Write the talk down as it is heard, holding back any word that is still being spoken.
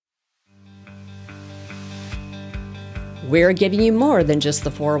We're giving you more than just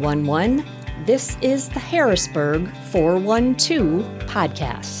the 411. This is the Harrisburg 412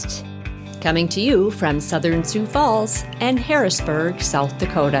 podcast. Coming to you from Southern Sioux Falls and Harrisburg, South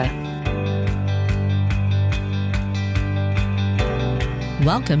Dakota.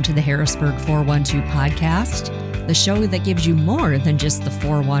 Welcome to the Harrisburg 412 podcast, the show that gives you more than just the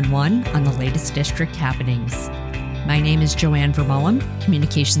 411 on the latest district happenings. My name is Joanne Vermoen,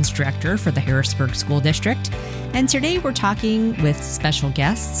 Communications Director for the Harrisburg School District, and today we're talking with special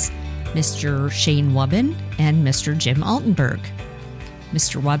guests, Mr. Shane Wuebben and Mr. Jim Altenburg.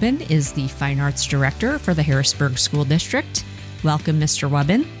 Mr. Wuebben is the Fine Arts Director for the Harrisburg School District. Welcome, Mr.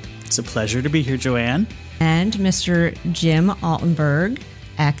 Wuebben. It's a pleasure to be here, Joanne. And Mr. Jim Altenburg,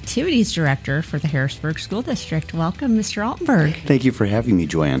 Activities Director for the Harrisburg School District. Welcome, Mr. Altenburg. Thank you for having me,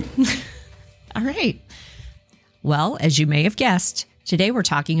 Joanne. All right. Well, as you may have guessed, today we're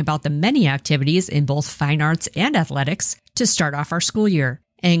talking about the many activities in both fine arts and athletics to start off our school year,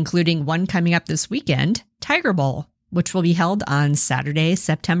 including one coming up this weekend, Tiger Bowl, which will be held on Saturday,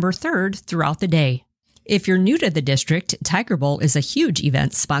 September 3rd throughout the day. If you're new to the district, Tiger Bowl is a huge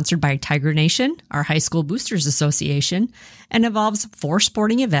event sponsored by Tiger Nation, our High School Boosters Association, and involves 4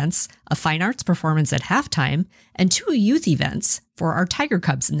 sporting events, a fine arts performance at halftime, and 2 youth events for our Tiger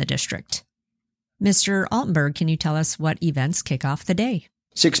Cubs in the district. Mr. Altenburg, can you tell us what events kick off the day?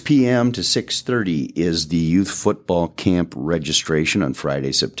 6 p.m. to 6:30 is the youth football camp registration on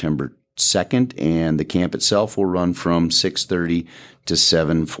Friday, September 2nd, and the camp itself will run from 6:30 to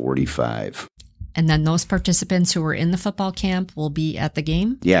 7:45. And then those participants who are in the football camp will be at the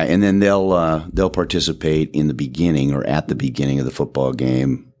game? Yeah, and then they'll participate in the beginning or at the beginning of the football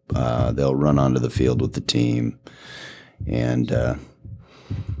game. They'll run onto the field with the team and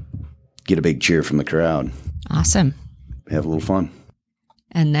get a big cheer from the crowd. Awesome. Have a little fun.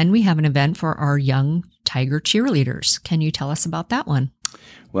 And then we have an event for our young Tiger cheerleaders. Can you tell us about that one?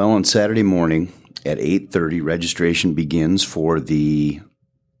 Well, on Saturday morning at 8:30, registration begins for the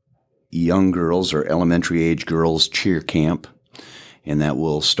young girls or elementary age girls cheer camp, and that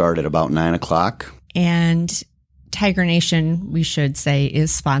will start at about 9 o'clock. And Tiger Nation, we should say,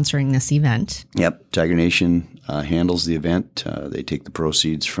 is sponsoring this event. Yep, Tiger Nation handles the event. They take the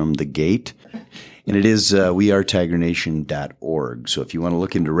proceeds from the gate. And it is wearetigernation.org. So if you want to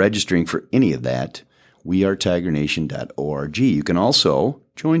look into registering for any of that, wearetigernation.org. You can also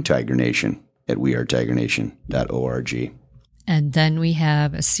join Tiger Nation at wearetigernation.org. And then we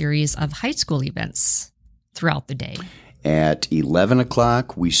have a series of high school events throughout the day. At 11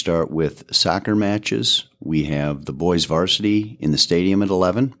 o'clock, we start with soccer matches. We have the boys varsity in the stadium at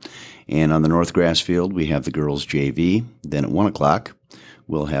 11. And on the North Grass Field, we have the girls JV. Then at 1 o'clock,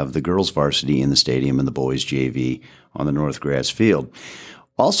 we'll have the girls varsity in the stadium and the boys JV on the North Grass Field.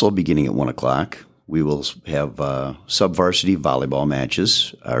 Also beginning at 1 o'clock, we will have sub-varsity volleyball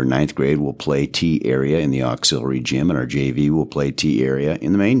matches. Our 9th grade will play T area in the auxiliary gym, and our JV will play T area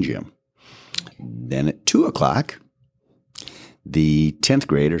in the main gym. Then at 2 o'clock, the 10th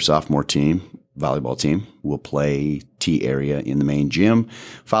grade or sophomore team, volleyball team, will play T area in the main gym,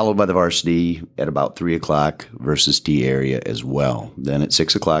 followed by the varsity at about 3 o'clock versus T area as well. Then at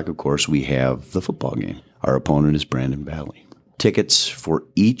 6 o'clock, of course, we have the football game. Our opponent is Brandon Valley. Tickets for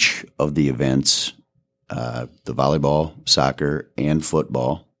each of the events, the volleyball, soccer, and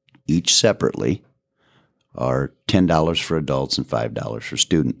football, each separately, are $10 for adults and $5 for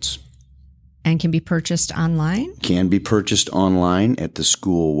students. And can be purchased online? Can be purchased online at the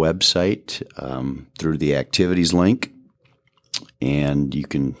school website through the activities link. And you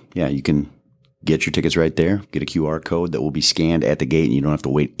can get your tickets right there. Get a QR code that will be scanned at the gate, and you don't have to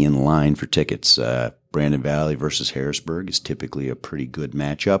wait in line for tickets. Brandon Valley versus Harrisburg is typically a pretty good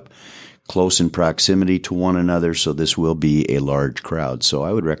matchup, close in proximity to one another, so this will be a large crowd. So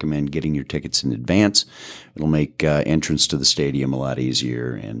I would recommend getting your tickets in advance. It'll make entrance to the stadium a lot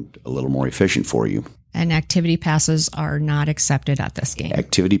easier and a little more efficient for you. And activity passes are not accepted at this game?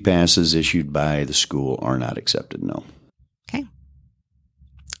 Activity passes issued by the school are not accepted, no. Okay.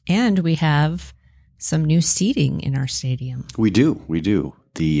 And we have some new seating in our stadium. We do.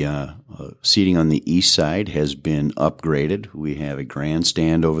 The seating on the east side has been upgraded. We have a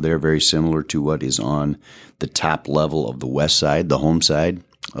grandstand over there, very similar to what is on the top level of the west side, the home side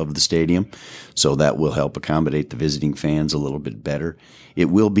of the stadium. So that will help accommodate the visiting fans a little bit better. It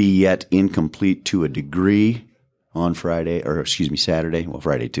will be yet incomplete to a degree on Saturday. Well,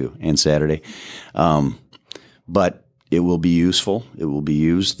 Friday too, and Saturday. But it will be useful. It will be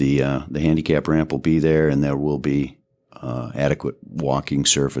used. The handicap ramp will be there, and there will be adequate walking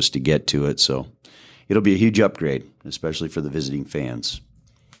surface to get to it. So it'll be a huge upgrade, especially for the visiting fans.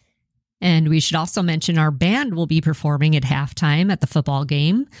 And we should also mention our band will be performing at halftime at the football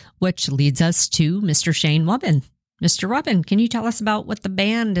game, which leads us to Mr. Shane Wuebben. Mr. Wuebben, can you tell us about what the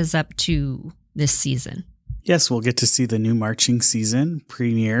band is up to this season? Yes, we'll get to see the new marching season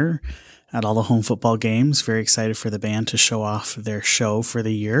premiere at all the home football games. Very excited for the band to show off their show for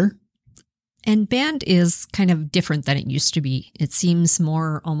the year. And band is kind of different than it used to be. It seems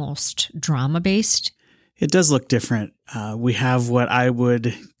more almost drama-based. It does look different. We have what I'd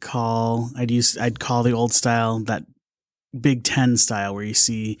call the old style, that Big Ten style, where you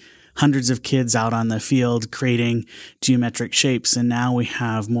see hundreds of kids out on the field creating geometric shapes. And now we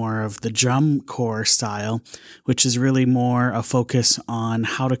have more of the drum corps style, which is really more a focus on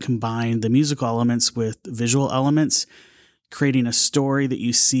how to combine the musical elements with visual elements, creating a story that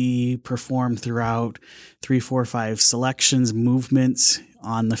you see performed throughout 3, 4, 5 selections, movements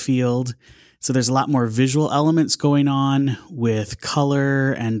on the field. So there's a lot more visual elements going on with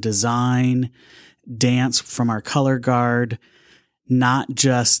color and design, dance from our color guard, not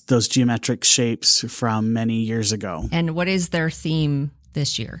just those geometric shapes from many years ago. And what is their theme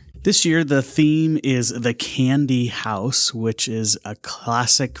this year? This year, the theme is the Candy House, which is a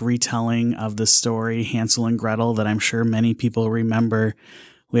classic retelling of the story Hansel and Gretel that I'm sure many people remember.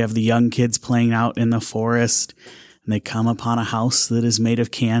 We have the young kids playing out in the forest, and they come upon a house that is made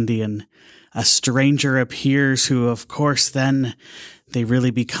of candy, and a stranger appears who, of course, then they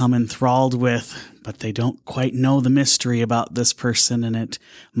really become enthralled with, but they don't quite know the mystery about this person, and it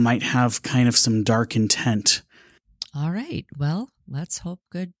might have kind of some dark intent. All right. Well, let's hope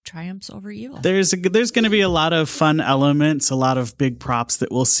good triumphs over evil. There's going to be a lot of fun elements, a lot of big props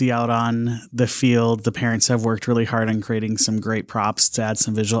that we'll see out on the field. The parents have worked really hard on creating some great props to add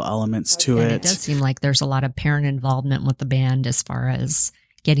some visual elements to it. It does seem like there's a lot of parent involvement with the band as far as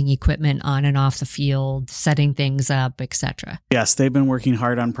getting equipment on and off the field, setting things up, etc. Yes, they've been working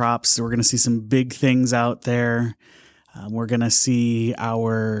hard on props. We're going to see some big things out there. We're going to see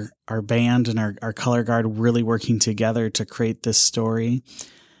our band and our color guard really working together to create this story.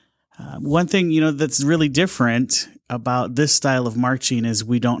 One thing, that's really different about this style of marching is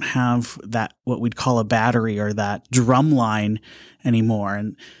we don't have that, what we'd call a battery or that drum line anymore.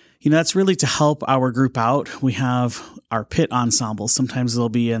 And that's really to help our group out. We have our pit ensembles. Sometimes they'll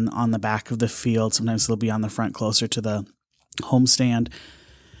be on the back of the field. Sometimes they'll be on the front closer to the home stand.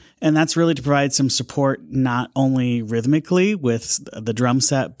 And that's really to provide some support, not only rhythmically with the drum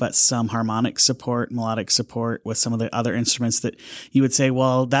set, but some harmonic support, melodic support with some of the other instruments that you would say,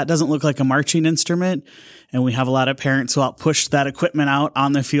 well, that doesn't look like a marching instrument. And we have a lot of parents who help push that equipment out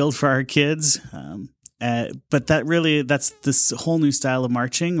on the field for our kids. But that's this whole new style of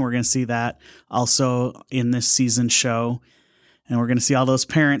marching. We're going to see that also in this season show. And we're going to see all those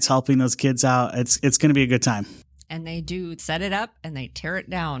parents helping those kids out. It's going to be a good time. And they do set it up and they tear it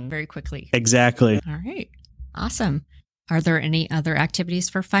down very quickly. Exactly. All right. Awesome. Are there any other activities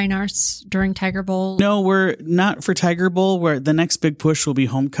for fine arts during Tiger Bowl? No, we're not for Tiger Bowl. Where the next big push will be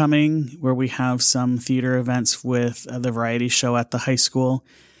homecoming, where we have some theater events with the variety show at the high school.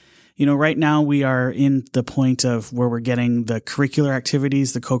 Right now we are in the point of where we're getting the curricular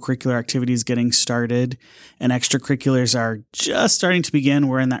activities, the co-curricular activities getting started, and extracurriculars are just starting to begin.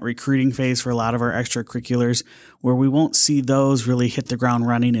 We're in that recruiting phase for a lot of our extracurriculars, where we won't see those really hit the ground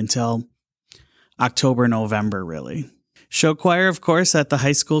running until October, November, really. Show choir, of course, at the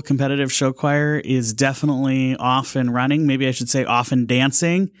high school, competitive show choir is definitely off and running. Maybe I should say off and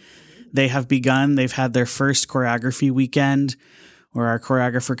dancing. They have begun. They've had their first choreography weekend, where our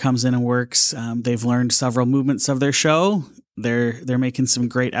choreographer comes in and works. They've learned several movements of their show. They're making some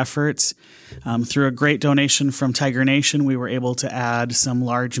great efforts. Through a great donation from Tiger Nation, we were able to add some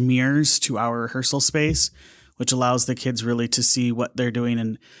large mirrors to our rehearsal space, which allows the kids really to see what they're doing.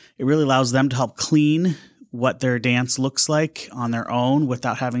 And it really allows them to help clean what their dance looks like on their own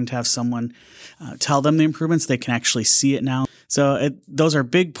without having to have someone tell them the improvements. They can actually see it now. So those are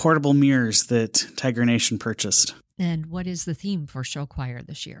big portable mirrors that Tiger Nation purchased. And what is the theme for show choir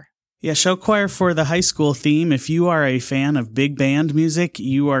this year? Yeah, show choir for the high school theme. If you are a fan of big band music,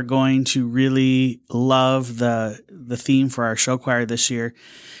 you are going to really love the theme for our show choir this year.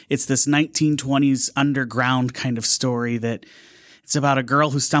 It's this 1920s underground kind of story that it's about a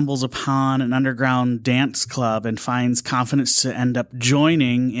girl who stumbles upon an underground dance club and finds confidence to end up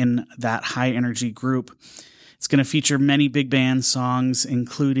joining in that high energy group. It's going to feature many big band songs,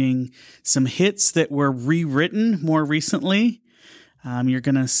 including some hits that were rewritten more recently. You're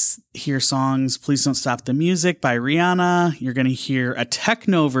going to hear songs, Please Don't Stop the Music by Rihanna. You're going to hear a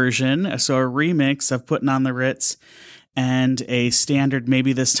techno version, so a remix of Putting on the Ritz, and a standard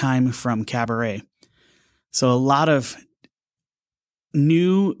Maybe This Time from Cabaret. So a lot of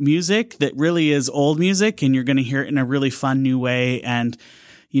new music that really is old music, and you're going to hear it in a really fun new way. And,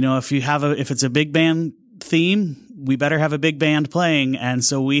 if it's a big band theme, we better have a big band playing. And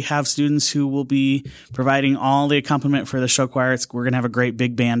so we have students who will be providing all the accompaniment for the show choir. We're going to have a great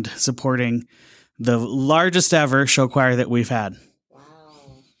big band supporting the largest ever show choir that we've had. Wow.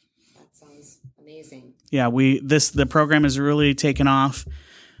 That sounds amazing. Yeah, the program has really taken off.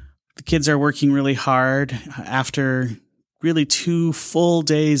 The kids are working really hard after really 2 full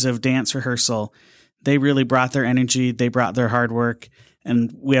days of dance rehearsal. They really brought their energy. They brought their hard work,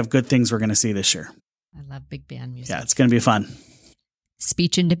 and we have good things we're going to see this year. I love big band music. Yeah, it's going to be fun.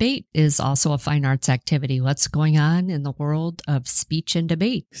 Speech and debate is also a fine arts activity. What's going on in the world of speech and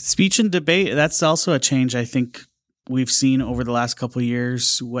debate? Speech and debate, that's also a change I think we've seen over the last couple of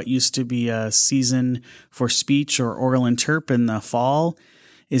years. What used to be a season for speech or oral interp in the fall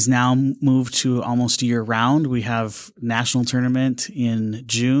is now moved to almost year round. We have national tournament in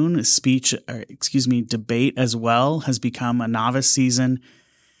June. Debate as well has become a novice season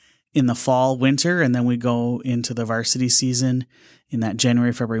in the fall, winter, and then we go into the varsity season in that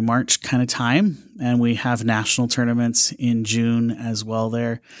January, February, March kind of time. And we have national tournaments in June as well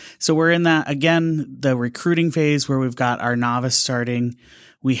there. So we're in that, again, the recruiting phase where we've got our novice starting.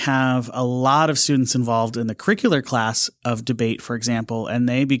 We have a lot of students involved in the curricular class of debate, for example, and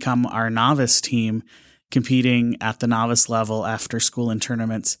they become our novice team competing at the novice level after school and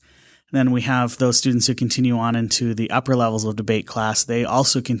tournaments. Then we have those students who continue on into the upper levels of debate class. They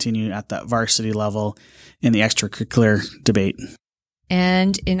also continue at that varsity level in the extracurricular debate.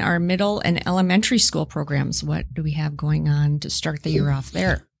 And in our middle and elementary school programs, what do we have going on to start the year off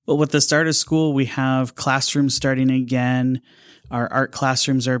there? Well, with the start of school, we have classrooms starting again. Our art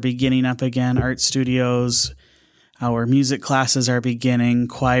classrooms are beginning up again, art studios. Our music classes are beginning.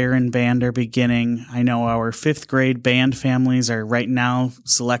 Choir and band are beginning. I know our 5th grade band families are right now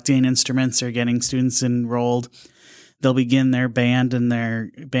selecting instruments. They're getting students enrolled. They'll begin their band and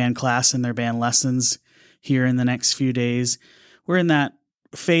their band class and their band lessons here in the next few days. We're in that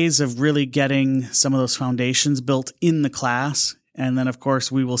phase of really getting some of those foundations built in the class. And then, of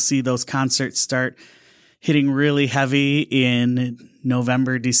course, we will see those concerts start hitting really heavy in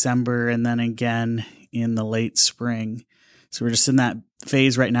November, December, and then again in the late spring. So we're just in that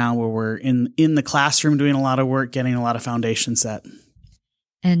phase right now where we're in the classroom doing a lot of work, getting a lot of foundation set.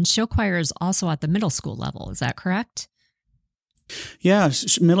 And show choir is also at the middle school level. Is that correct? Yeah,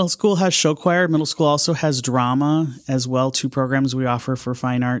 middle school has show choir. Middle school also has drama as well. 2 programs we offer for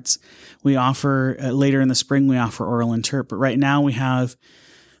fine arts. We offer later in the spring, we offer oral interp. But right now we have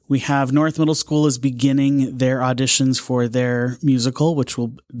North Middle School is beginning their auditions for their musical, which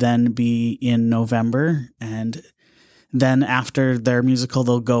will then be in November. And then after their musical,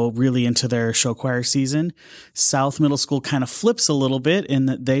 they'll go really into their show choir season. South Middle School kind of flips a little bit in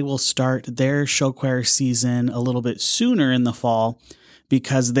that they will start their show choir season a little bit sooner in the fall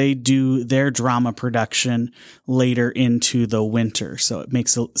because they do their drama production later into the winter. So it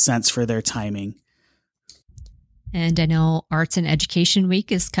makes sense for their timing. And I know Arts and Education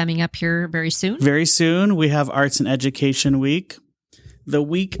Week is coming up here very soon. Very soon. We have Arts and Education Week. The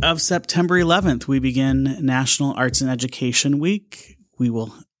week of September 11th, we begin National Arts and Education Week. We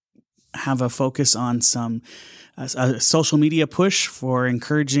will have a focus on a social media push for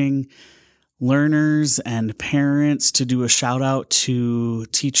encouraging learners and parents to do a shout out to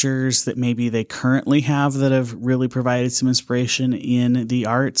teachers that maybe they currently have that have really provided some inspiration in the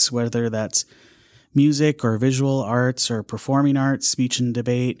arts, whether that's music or visual arts or performing arts, speech and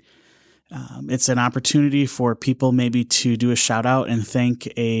debate. It's an opportunity for people maybe to do a shout out and thank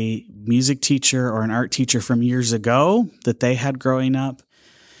a music teacher or an art teacher from years ago that they had growing up.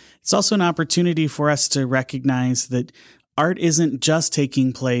 It's also an opportunity for us to recognize that art isn't just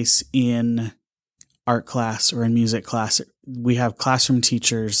taking place in art class or in music class. We have classroom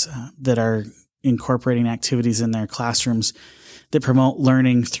teachers that are incorporating activities in their classrooms that promote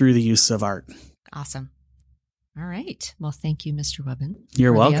learning through the use of art. Awesome. All right. Well, thank you, Mr. Wuebben.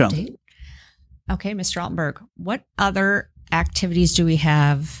 You're welcome. Okay, Mr. Altenburg, what other activities do we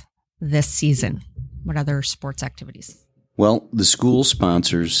have this season? What other sports activities? Well, the school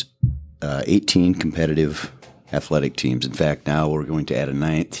sponsors 18 competitive athletic teams. In fact, now we're going to add a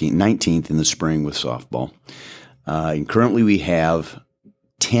 19th in the spring with softball. And currently we have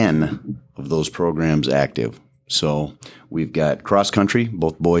 10 of those programs active. So we've got cross country,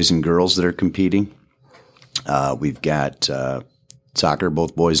 both boys and girls that are competing. We've got soccer,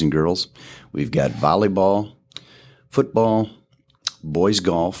 both boys and girls. We've got volleyball, football, boys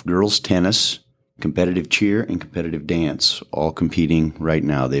golf, girls tennis, competitive cheer, and competitive dance, all competing right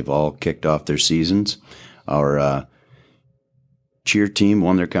now. They've all kicked off their seasons. Our cheer team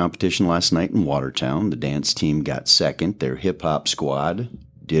won their competition last night in Watertown. The dance team got second. Their hip-hop squad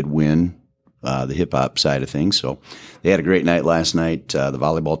did win the hip-hop side of things. So they had a great night last night. The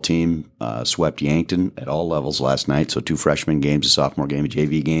volleyball team swept Yankton at all levels last night. So 2 freshman games, a sophomore game, a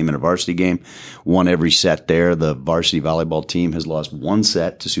JV game, and a varsity game. Won every set there. The varsity volleyball team has lost 1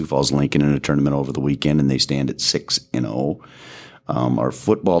 set to Sioux Falls Lincoln in a tournament over the weekend, and they stand at 6-0. Our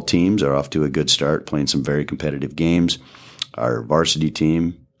football teams are off to a good start, playing some very competitive games. Our varsity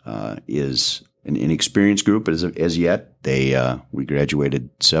team is an inexperienced group as yet. We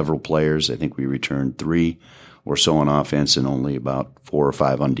graduated several players. I think we returned 3 or so on offense and only about 4 or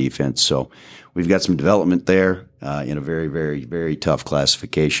 5 on defense. So we've got some development there in a very, very, very tough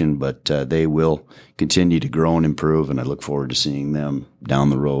classification, but they will continue to grow and improve, and I look forward to seeing them down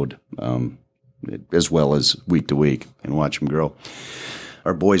the road as well as week to week and watch them grow.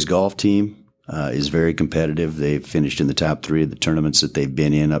 Our boys golf team is very competitive. They've finished in the top 3 of the tournaments that they've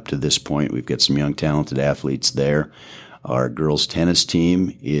been in up to this point. We've got some young, talented athletes there. Our girls tennis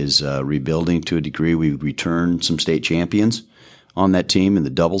team is rebuilding to a degree. We've returned some state champions on that team in the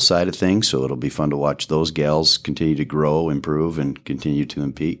double side of things, so it'll be fun to watch those gals continue to grow, improve, and continue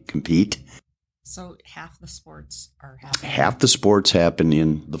to compete. So half the sports are happening. Half the sports happen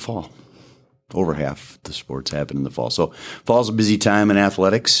in the fall. Over half the sports happen in the fall. So fall's a busy time in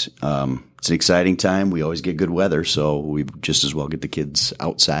athletics. It's an exciting time. We always get good weather, so we just as well get the kids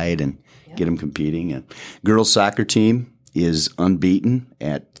outside and get them competing. And girls soccer team is unbeaten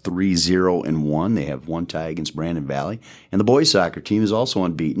at 3-0-1. They have 1 tie against Brandon Valley. And the boys soccer team is also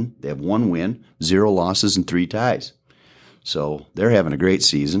unbeaten. They have 1 win, 0 losses, and 3 ties. So they're having a great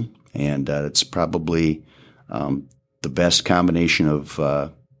season, and it's probably the best combination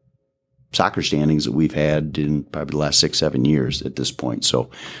of soccer standings that we've had in probably the last 6-7 years at this point. So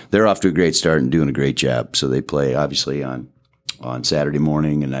they're off to a great start and doing a great job. So they play obviously on Saturday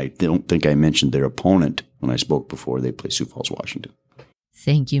morning, and I don't think I mentioned their opponent when I spoke before. They play Sioux Falls, Washington.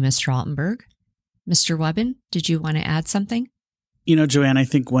 Thank you, Mr. Altenburg. Mr. Wuebben, did you want to add something? You know, Joanne, I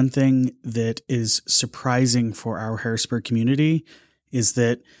think one thing that is surprising for our Harrisburg community is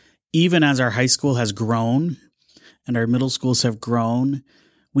that even as our high school has grown and our middle schools have grown,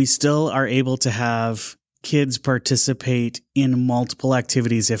 we still are able to have kids participate in multiple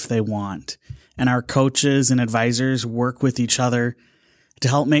activities if they want. And our coaches and advisors work with each other to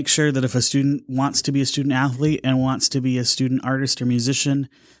help make sure that if a student wants to be a student athlete and wants to be a student artist or musician,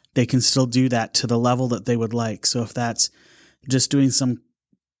 they can still do that to the level that they would like. So if that's just doing some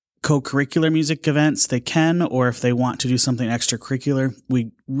co-curricular music events, they can, or if they want to do something extracurricular,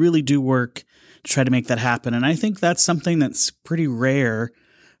 we really do work to try to make that happen. And I think that's something that's pretty rare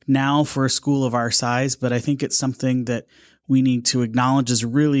now for a school of our size, but I think it's something that we need to acknowledge is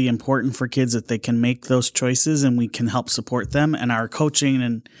really important for kids, that they can make those choices and we can help support them. And our coaching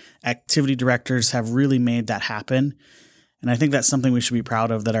and activity directors have really made that happen. And I think that's something we should be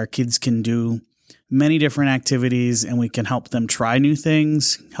proud of, that our kids can do many different activities and we can help them try new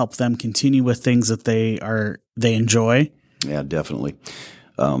things, help them continue with things that they enjoy. Yeah, definitely.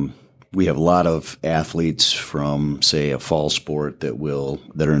 We have a lot of athletes from, say, a fall sport that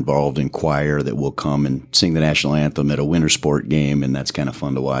are involved in choir that will come and sing the national anthem at a winter sport game, and that's kind of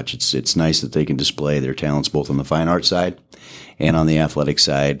fun to watch. It's nice that they can display their talents both on the fine arts side and on the athletic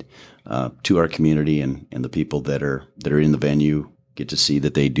side to our community, and the people that are in the venue get to see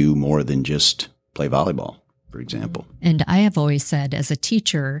that they do more than just play volleyball, for example. And I have always said, as a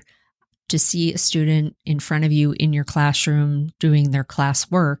teacher, to see a student in front of you in your classroom doing their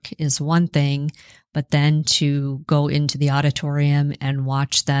class work is one thing, but then to go into the auditorium and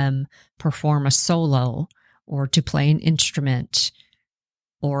watch them perform a solo or to play an instrument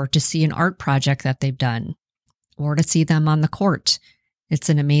or to see an art project that they've done or to see them on the court, it's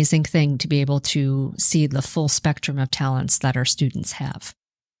an amazing thing to be able to see the full spectrum of talents that our students have.